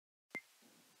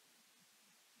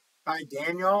Hi,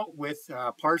 Daniel with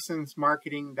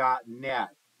parsonsmarketing.net.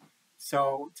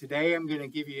 So today I'm going to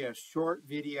give you a short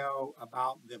video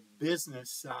about the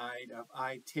business side of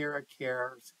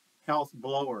iTeraCare's health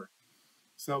blower.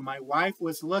 So my wife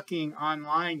was looking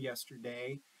online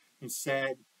yesterday and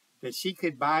said that she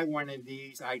could buy one of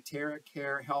these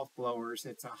iTeraCare health blowers.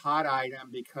 It's a hot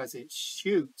item because it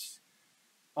shoots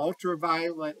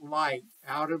ultraviolet light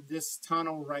out of this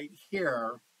tunnel right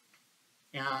here,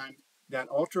 and that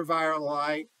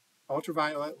ultraviolet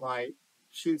light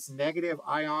shoots negative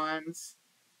ions,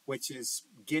 which is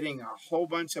getting a whole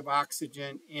bunch of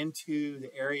oxygen into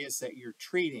the areas that you're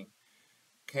treating.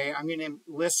 Okay, I'm going to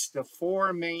list the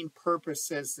four main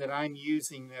purposes that I'm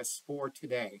using this for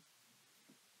today.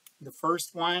 The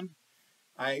first one,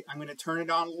 I'm going to turn it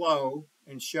on low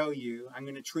and show you. I'm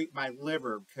going to treat my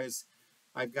liver because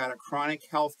I've got a chronic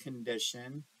health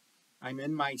condition. I'm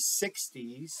in my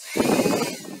 60s.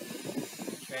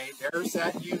 Okay, there's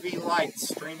that UV light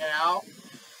streaming out.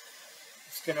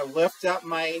 It's going to lift up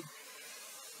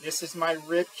this is my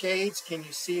rib cage. Can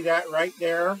you see that right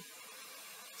there?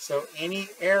 So any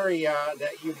area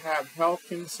that you have health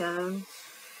concerns,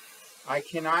 I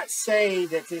cannot say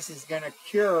that this is going to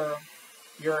cure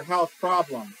your health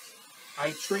problems.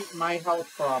 I treat my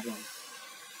health problems.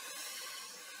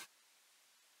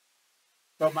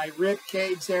 So my rib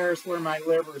cage there is where my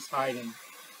liver is hiding.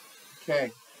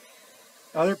 Okay.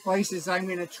 Other places I'm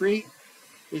going to treat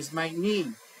is my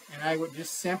knee. And I would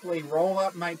just simply roll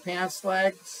up my pants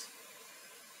legs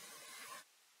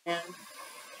and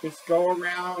just go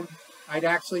around. I'd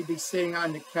actually be sitting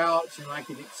on the couch and I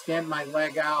could extend my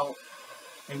leg out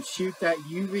and shoot that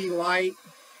UV light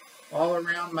all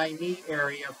around my knee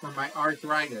area for my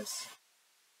arthritis.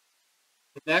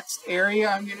 The next area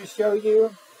I'm going to show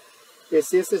you is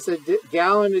this is a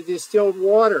gallon of distilled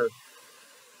water.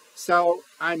 So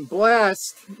I'm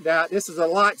blessed that this is a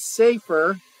lot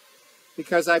safer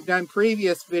because I've done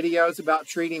previous videos about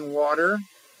treating water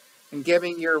and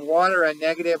giving your water a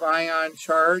negative ion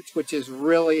charge, which is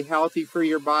really healthy for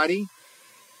your body.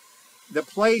 The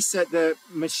place that the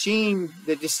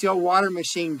distilled water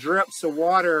machine drips the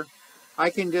water, I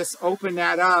can just open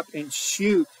that up and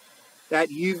shoot that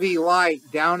UV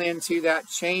light down into that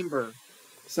chamber.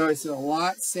 So it's a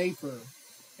lot safer.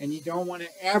 And you don't want to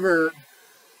ever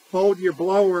hold your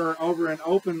blower over an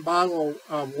open bottle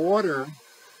of water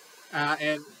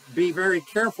and be very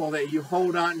careful that you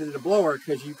hold on to the blower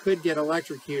because you could get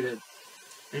electrocuted.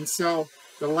 And so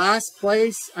the last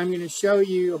place I'm going to show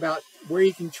you about where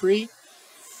you can treat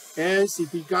is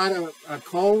if you've got a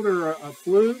cold or a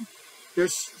flu,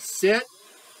 just sit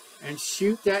and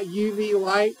shoot that UV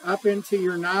light up into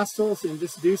your nostrils and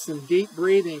just do some deep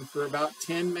breathing for about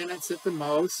 10 minutes at the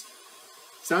most.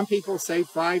 Some people say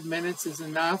 5 minutes is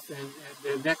enough, and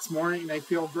the next morning they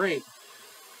feel great.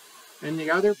 And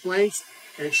the other place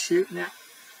is shooting it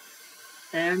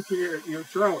into your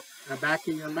throat, the back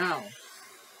of your mouth.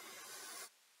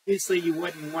 Obviously, you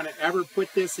wouldn't want to ever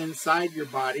put this inside your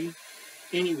body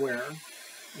anywhere,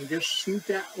 and just shoot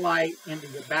that light into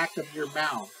the back of your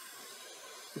mouth.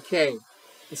 Okay,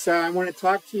 so I want to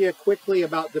talk to you quickly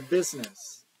about the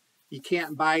business. You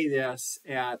can't buy this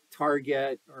at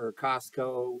Target or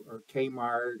Costco or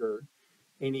Kmart or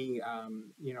any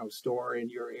store in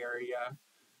your area.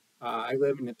 I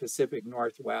live in the Pacific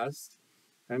Northwest,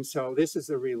 and so this is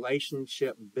a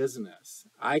relationship business.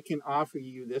 I can offer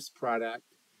you this product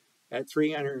at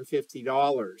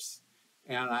 $350,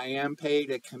 and I am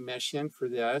paid a commission for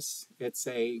this. It's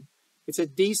a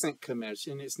decent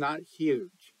commission. It's not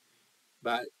huge,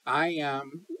 but I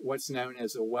am what's known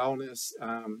as a wellness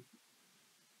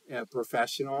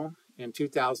professional. In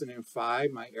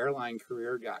 2005, my airline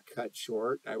career got cut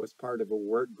short. I was part of a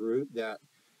work group that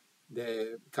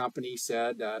the company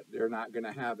said that they're not going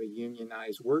to have a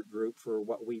unionized work group for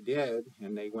what we did,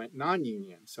 and they went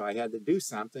non-union. So I had to do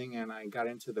something, and I got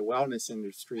into the wellness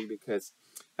industry because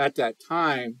at that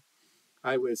time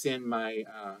I was in my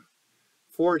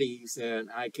 40s, and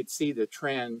I could see the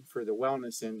trend for the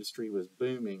wellness industry was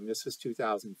booming. This was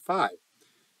 2005.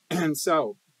 And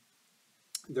so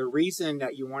the reason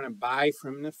that you want to buy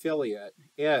from an affiliate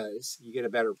is you get a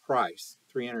better price,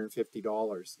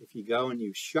 $350. If you go and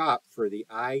you shop for the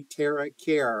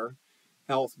iTeraCare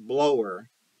health blower,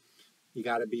 you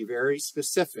got to be very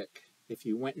specific. If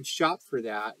you went and shopped for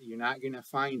that, you're not going to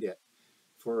find it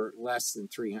for less than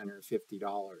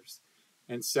 $350.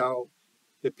 And so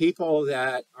the people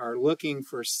that are looking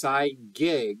for side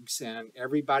gigs, and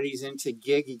everybody's into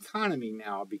gig economy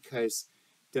now because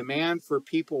demand for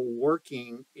people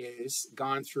working is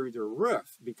gone through the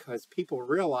roof because people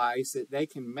realize that they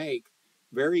can make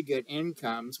very good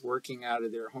incomes working out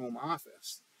of their home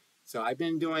office. So I've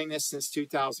been doing this since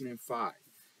 2005.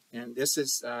 And this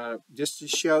is just to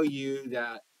show you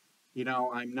that, you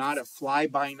know, I'm not a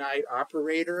fly-by-night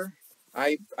operator.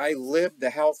 I live the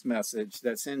health message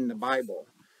that's in the Bible.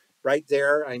 Right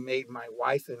there, I made my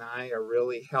wife and I a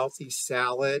really healthy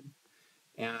salad.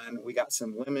 And we got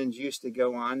some lemon juice to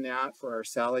go on that for our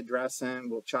salad dressing.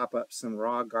 We'll chop up some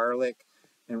raw garlic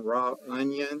and raw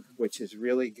onion, which is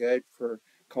really good for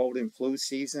cold and flu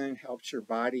season. Helps your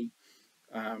body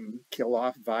kill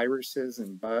off viruses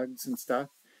and bugs and stuff.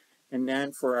 And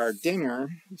then for our dinner,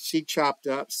 she chopped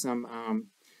up some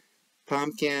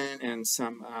pumpkin and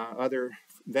some other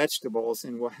vegetables,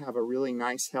 and we'll have a really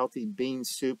nice healthy bean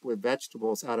soup with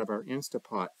vegetables out of our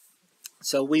Instapot.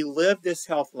 So we live this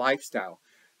health lifestyle.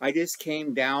 I just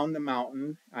came down the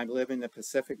mountain. I live in the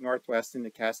Pacific Northwest in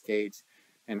the Cascades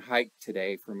and hiked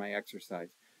today for my exercise.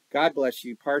 God bless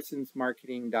you.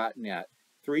 ParsonsMarketing.net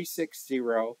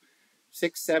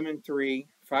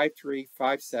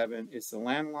 360-673-5357 is the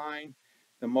landline.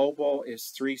 The mobile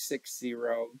is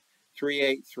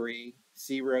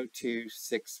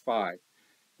 360-383-0265.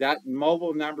 That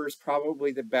mobile number is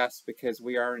probably the best because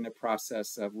we are in the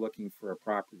process of looking for a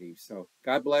property. So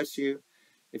God bless you.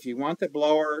 If you want the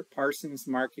blower,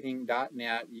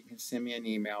 ParsonsMarketing.net, you can send me an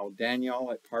email,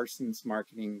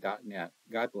 Daniel@ParsonsMarketing.net.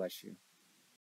 God bless you.